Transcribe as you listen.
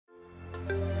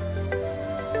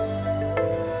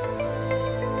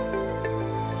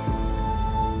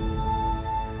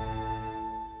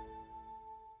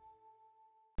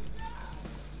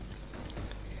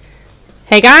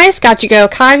Hey guys,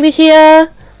 GadgetGirlKylie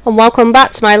here, and welcome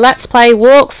back to my Let's Play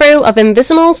walkthrough of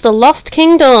Invizimals The Lost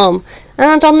Kingdom.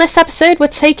 And on this episode we're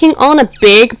taking on a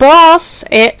big boss.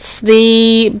 It's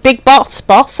the big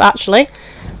boss actually.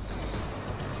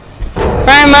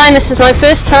 Bear in mind this is my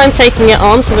first time taking it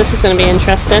on, so this is going to be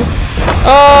interesting.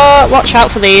 Oh, watch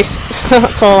out for these.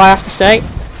 That's all I have to say.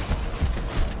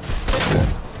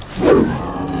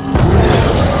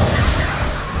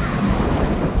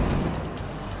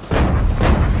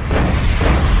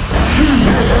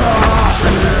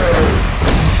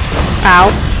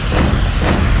 Ow.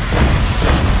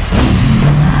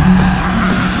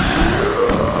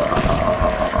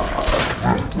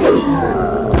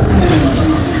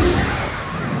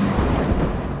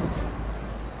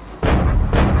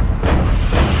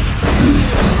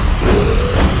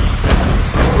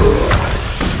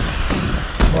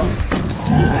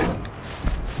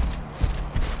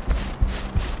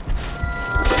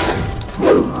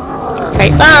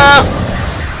 Take that.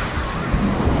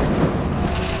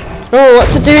 Oh,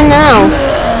 what's it doing now?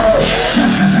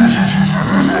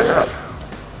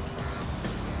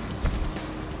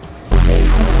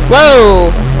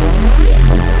 Whoa!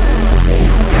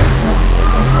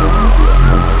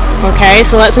 Okay,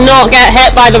 so let's not get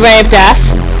hit by the ray of death.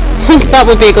 That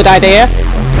would be a good idea.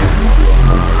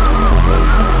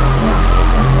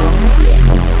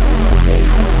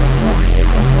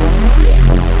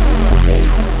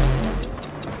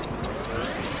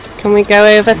 Can we go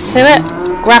over to it?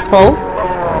 Grapple.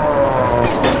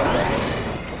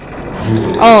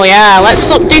 Oh yeah, let's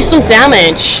do some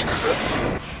damage.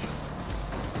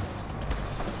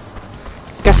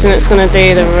 Guessing it's gonna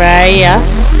do the ray,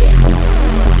 yes.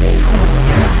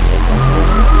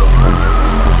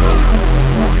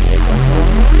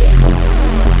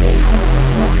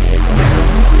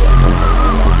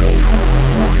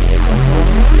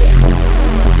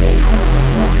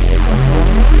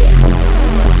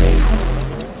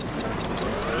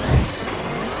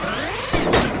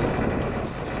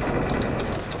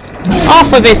 Off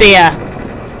with his ear!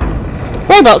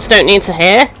 Robots don't need to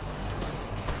hear.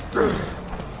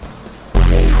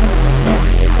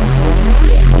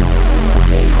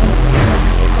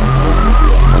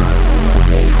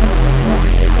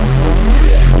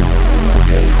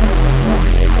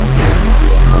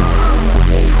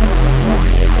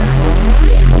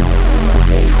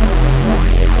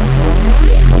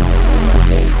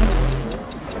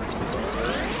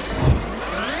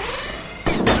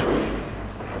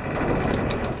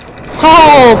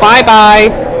 Oh, bye-bye.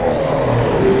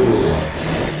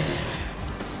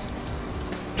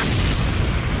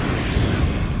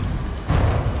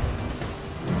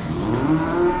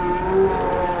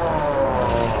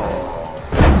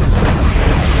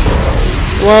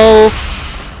 Whoa.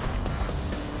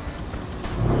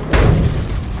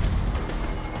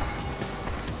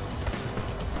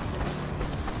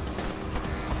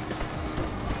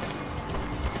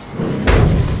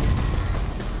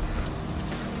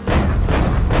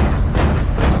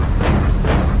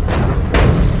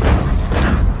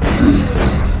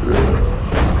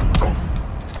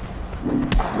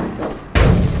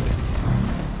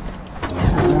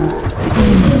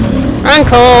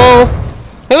 Ankle!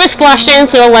 It was flashing,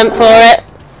 so I went for it.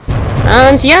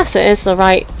 And yes, it is the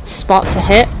right spot to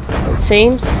hit, it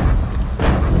seems.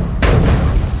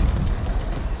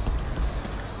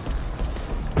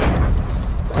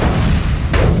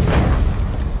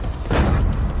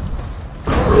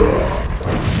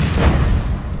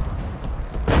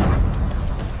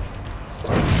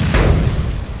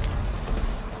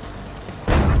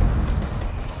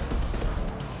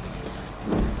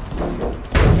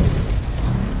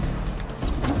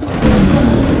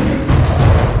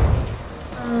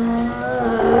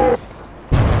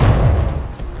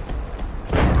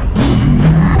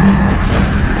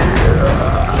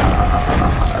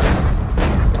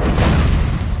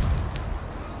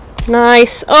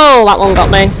 Nice. Oh, that one got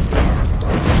me.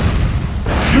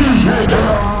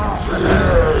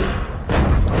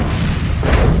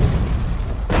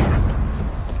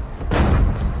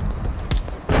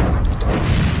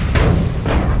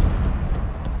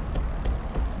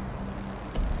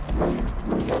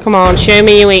 Come on, show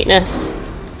me your weakness.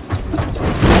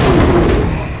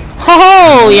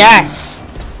 Oh, yes.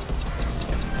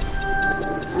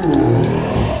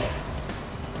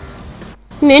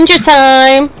 Ninja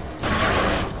time.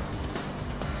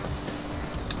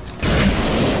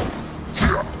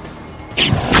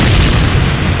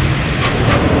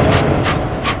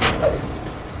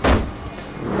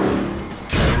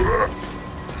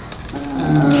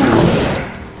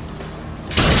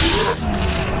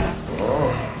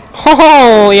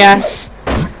 Oh, yes.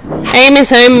 Aim his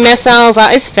home missiles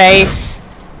at his face.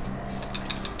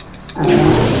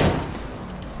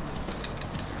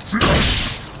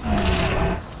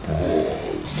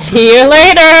 See you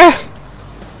later!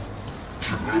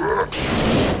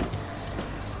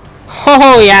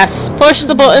 Oh yes, push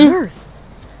the button. Earth.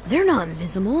 They're not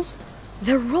Invizimals.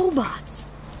 They're robots.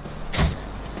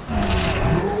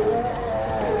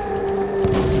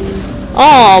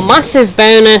 Oh, massive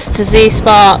bonus to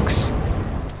Z-Sparks.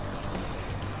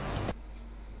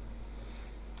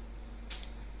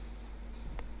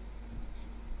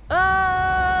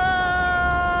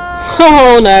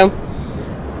 Oh no.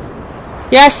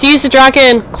 Yes, use the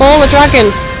dragon. Call the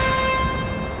dragon.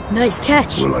 Nice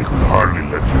catch. Well, I could hardly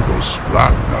let you go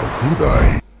splat now, could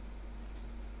I?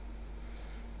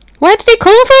 Where did he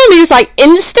come from? He was like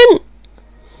instant.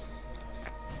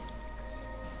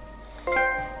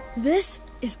 This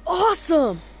is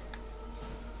awesome.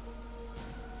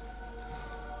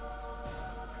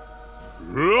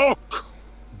 Look,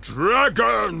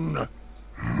 dragon.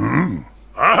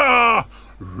 Ah,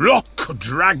 rock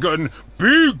dragon,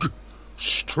 big,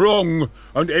 strong,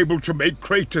 and able to make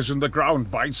craters in the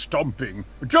ground by stomping.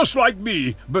 Just like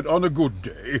me, but on a good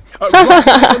day. Rock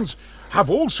dragons have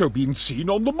also been seen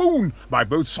on the moon by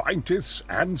both scientists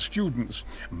and students.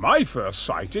 My first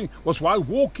sighting was while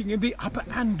walking in the upper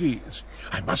Andes.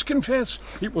 I must confess,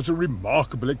 it was a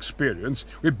remarkable experience,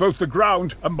 with both the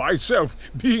ground and myself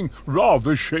being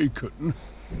rather shaken.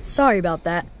 Sorry about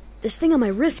that. This thing on my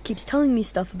wrist keeps telling me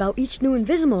stuff about each new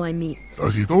Invizimal I meet.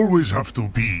 Does it always have to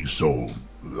be so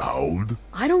loud?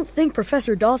 I don't think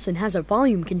Professor Dawson has a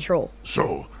volume control.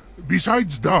 So,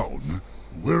 besides down,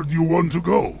 where do you want to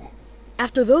go?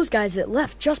 After those guys that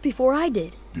left just before I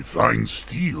did. The flying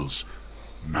steels.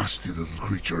 Nasty little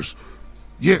creatures.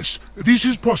 Yes, this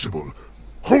is possible.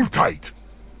 Hold tight.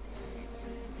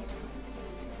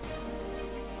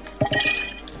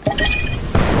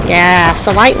 Yeah,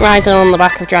 so light riding on the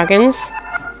back of dragons.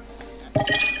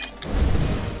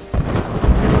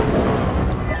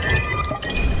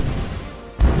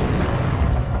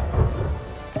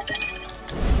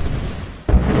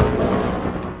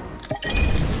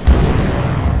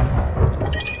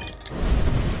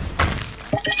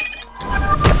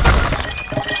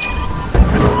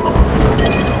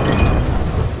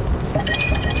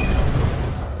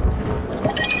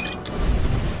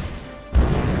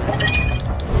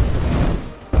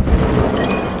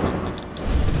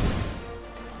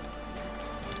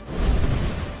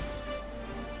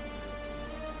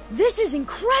 This is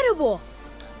incredible!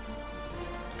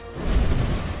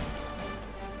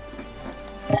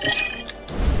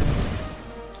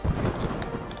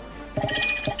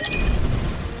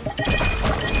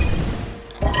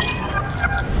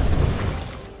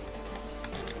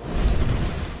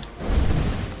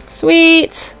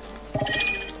 Sweet!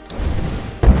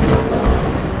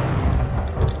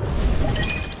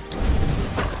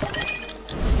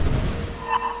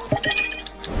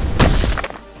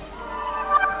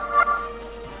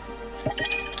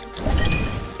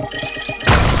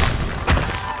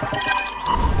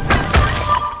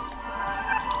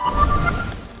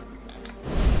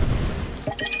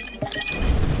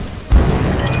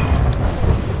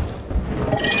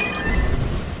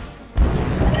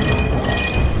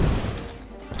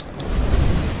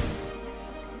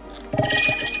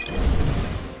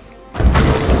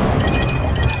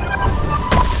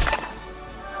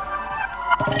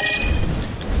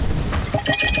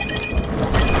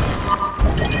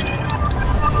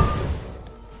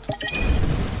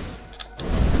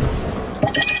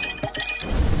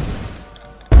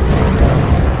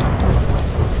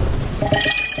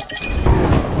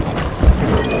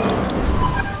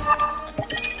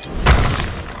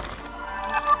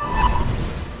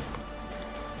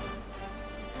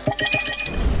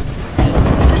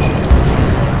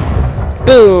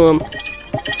 Boom!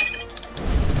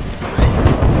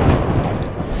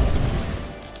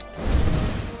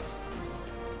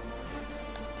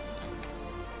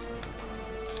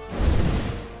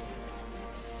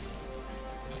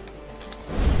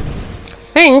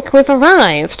 Think we've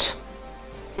arrived.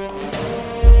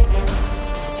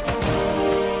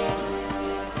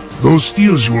 Those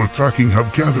steels you are tracking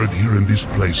have gathered here in this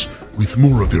place with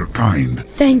more of their kind.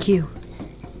 Thank you.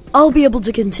 I'll be able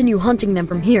to continue hunting them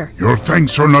from here. Your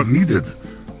thanks are not needed.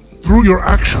 Through your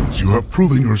actions, you have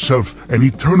proven yourself an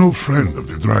eternal friend of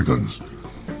the dragons.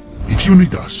 If you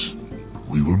need us,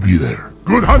 we will be there.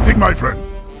 Good hunting, my friend!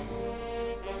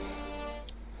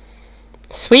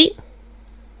 Sweet.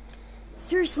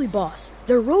 Seriously, boss,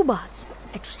 they're robots.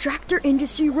 Extractor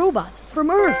industry robots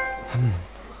from Earth.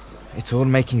 It's all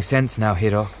making sense now,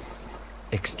 Hiro.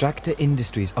 Extractor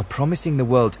Industries are promising the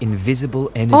world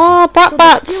invisible energy. Oh, So they're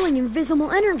bats! stealing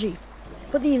invisimal energy.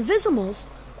 But the Invizimals,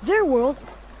 their world,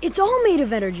 it's all made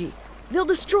of energy. They'll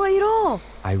destroy it all.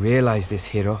 I realize this,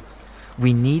 Hiro.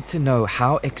 We need to know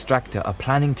how Extractor are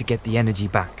planning to get the energy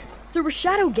back. Through a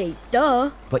shadow gate,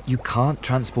 duh. But you can't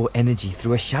transport energy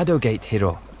through a shadow gate,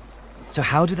 Hiro. So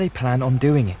how do they plan on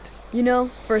doing it? You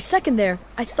know, for a second there,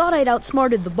 I thought I'd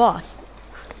outsmarted the boss.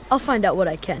 I'll find out what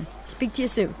I can. Speak to you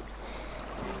soon.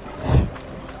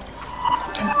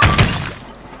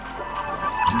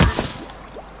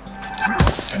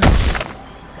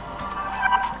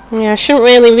 Yeah, I shouldn't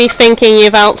really be thinking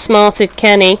you've outsmarted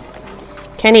Kenny.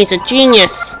 Kenny's a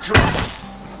genius.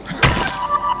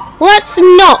 Let's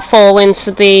not fall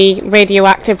into the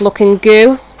radioactive looking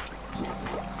goo.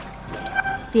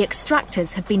 The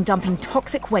extractors have been dumping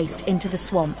toxic waste into the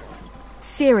swamp.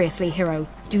 Seriously, Hiro,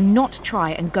 do not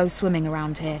try and go swimming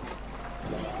around here.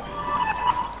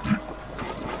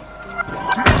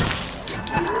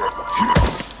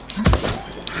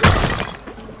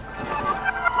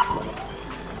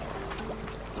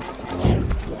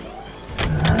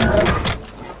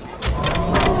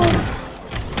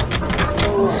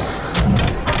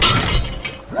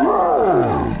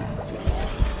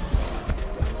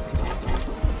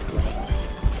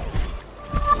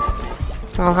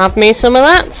 I'll have me some of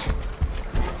that.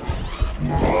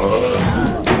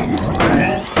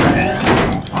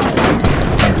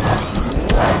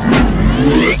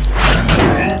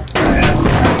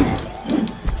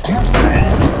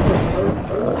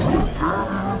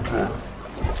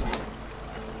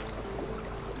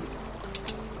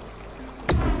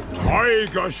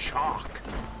 Tiger shark.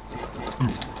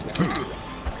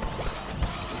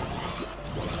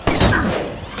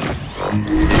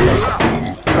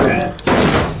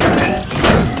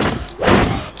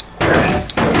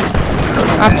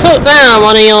 I've took down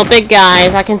one of your big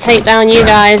guys. I can take down you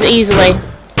guys easily.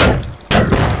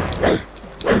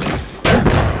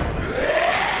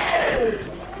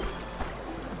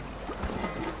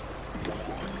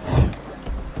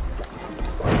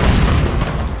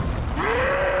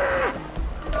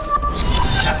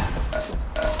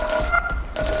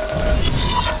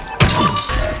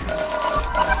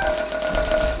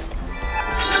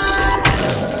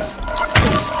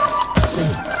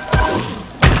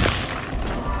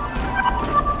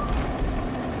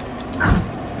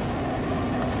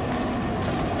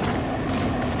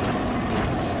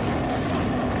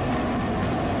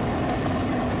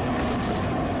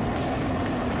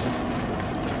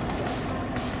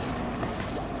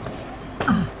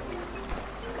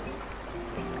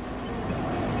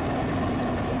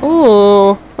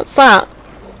 Ooh, what's that?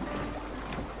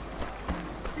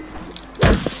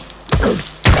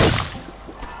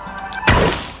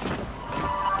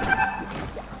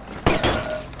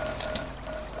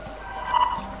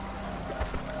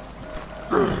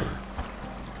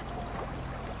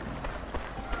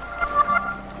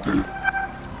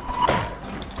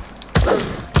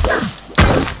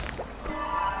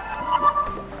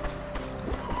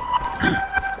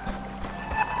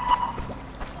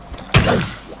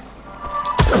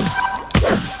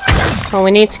 Well,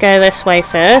 we need to go this way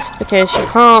first, because you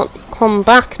can't come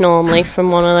back normally from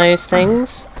one of those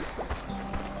things.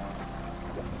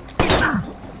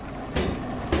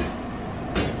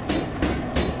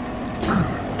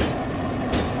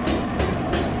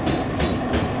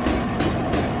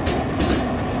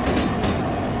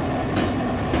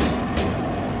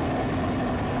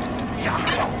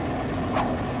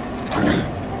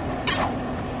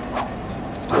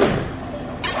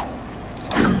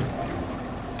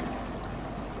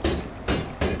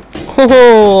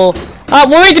 Oh, that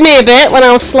worried me a bit when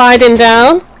I was sliding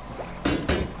down.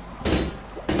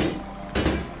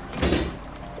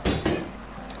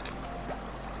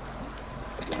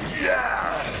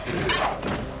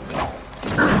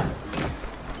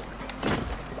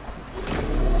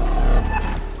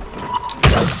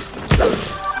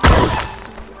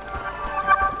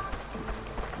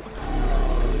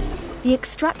 The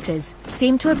extractors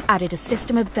seem to have added a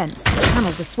system of vents to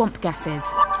channel the swamp gases.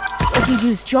 If you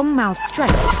use John Mao's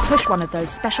strength to push one of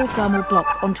those special thermal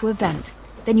blocks onto a vent,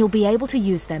 then you'll be able to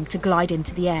use them to glide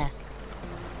into the air.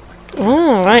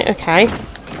 Oh, right, okay.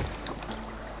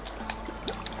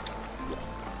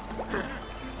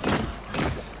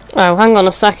 Oh, hang on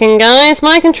a second, guys.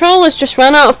 My controller's just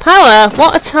run out of power.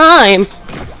 What a time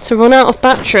to run out of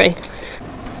battery.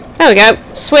 There we go.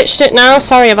 Switched it now.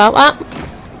 Sorry about that.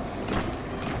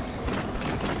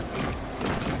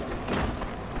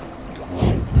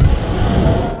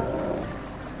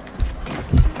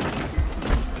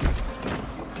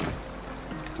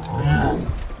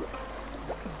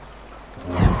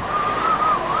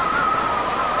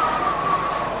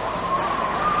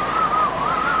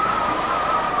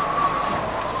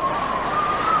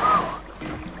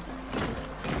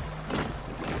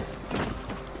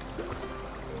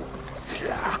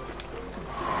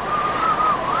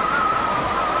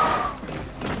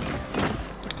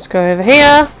 go over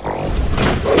here.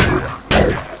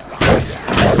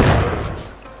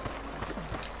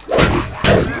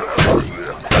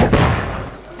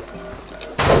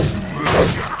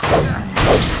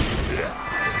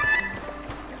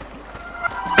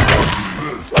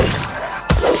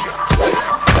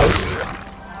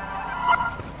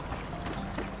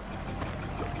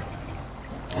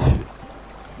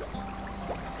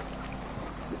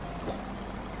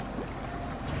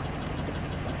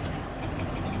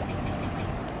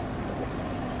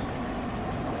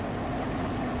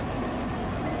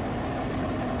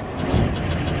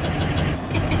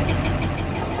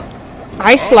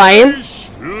 Icelion.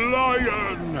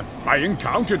 Icelion! I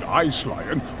encountered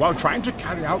Icelion while trying to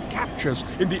carry out captures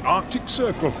in the Arctic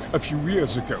Circle a few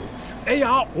years ago. They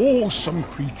are awesome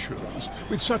creatures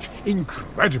with such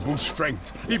incredible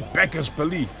strength, it beggars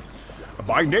belief.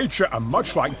 By nature, and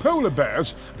much like polar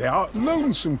bears, they are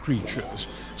lonesome creatures,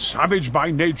 savage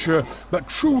by nature, but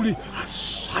truly a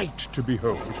sight to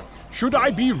behold. Should I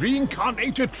be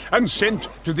reincarnated and sent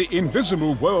to the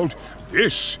invisible world,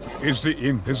 this is the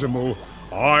invisimal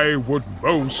I would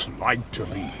most like to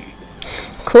be.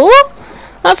 Cool.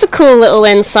 That's a cool little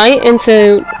insight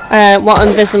into what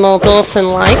Invisimal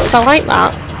Dawson likes. I like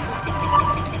that.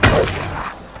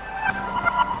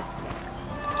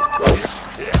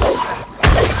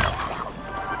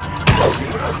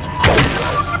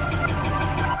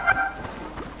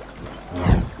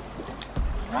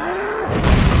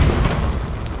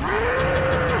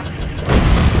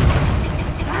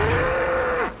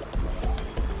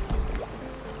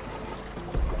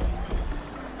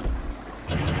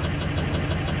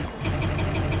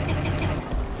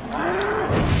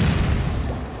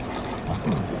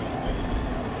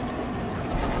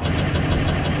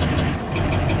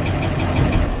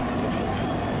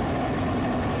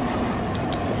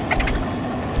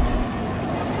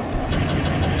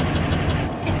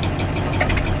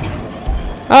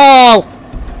 Oh!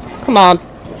 Come on.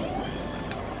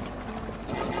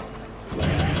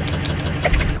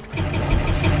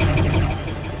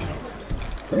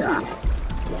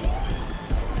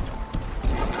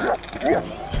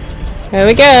 There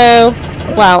we go.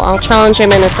 Well, I'll challenge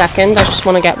him in a second. I just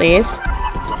want to get these.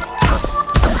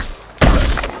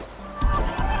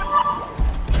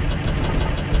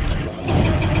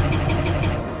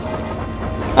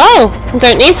 Oh! I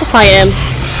don't need to fight him.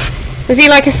 Is he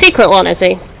like a secret one, is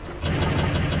he?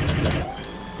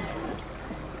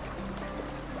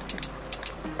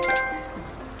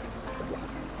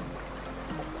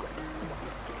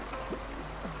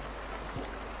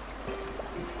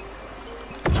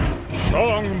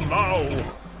 Song Mao.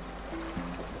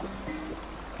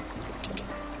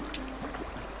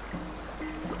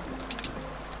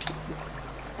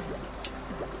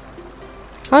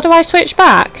 How do I switch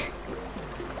back?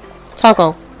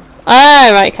 Toggle.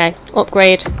 Oh, right, okay.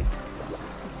 Upgrade.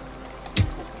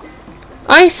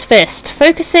 Ice Fist.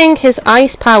 Focusing his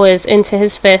ice powers into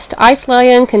his fist,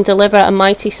 Icelion can deliver a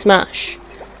mighty smash.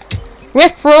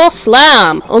 Rip Roar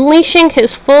Slam! Unleashing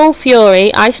his full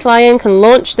fury, Icelion can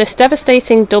launch this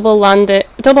devastating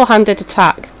double-handed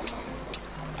attack.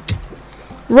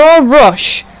 Roar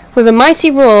Rush! With a mighty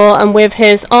roar and with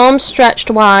his arms stretched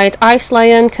wide,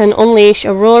 Icelion can unleash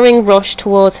a roaring rush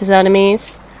towards his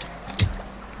enemies.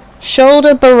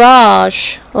 Shoulder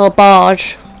Barrage, or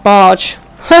Barge,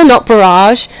 not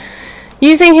Barrage.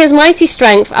 Using his mighty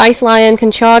strength, Icelion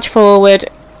can charge forward,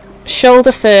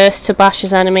 shoulder first, to bash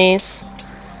his enemies.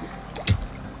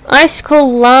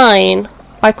 Icicle Line.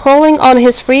 By calling on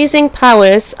his freezing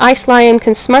powers, Icelion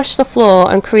can smash the floor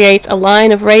and create a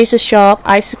line of razor-sharp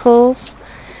icicles.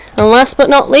 And last but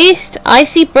not least,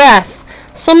 Icy Breath.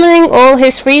 Summoning all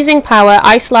his freezing power,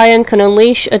 Icelion can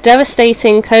unleash a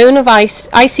devastating cone of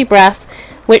icy breath,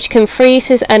 which can freeze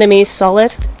his enemies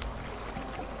solid.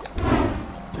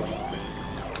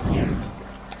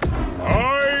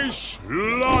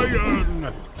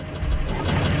 Icelion!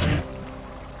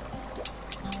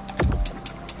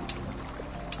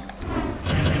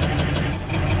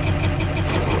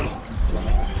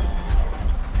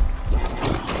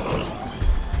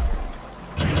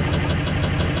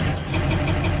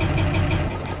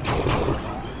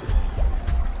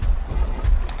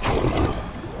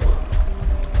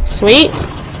 Sweet.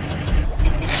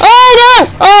 Oh no!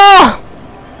 Oh!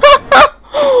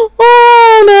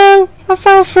 Oh no! I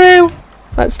fell through.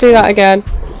 Let's do that again.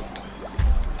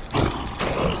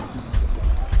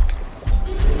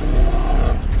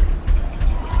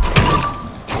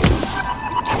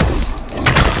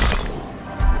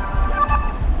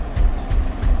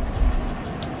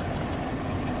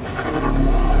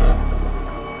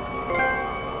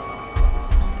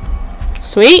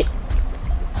 Sweet.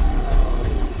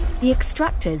 The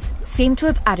extractors seem to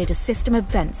have added a system of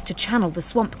vents to channel the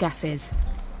swamp gases.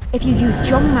 If you use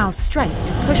John Mao's strength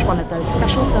to push one of those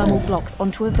special thermal blocks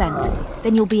onto a vent,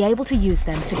 then you'll be able to use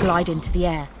them to glide into the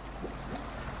air.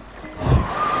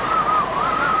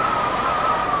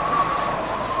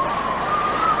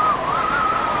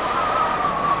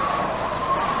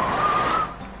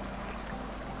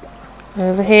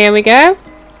 Over here we go.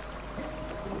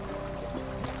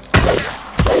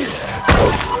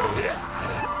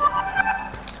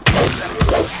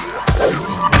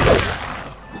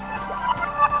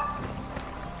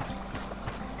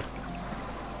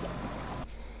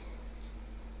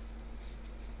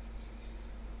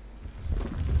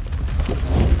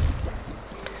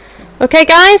 Okay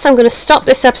guys, I'm going to stop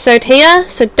this episode here,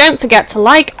 so don't forget to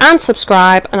like and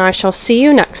subscribe, and I shall see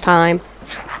you next time.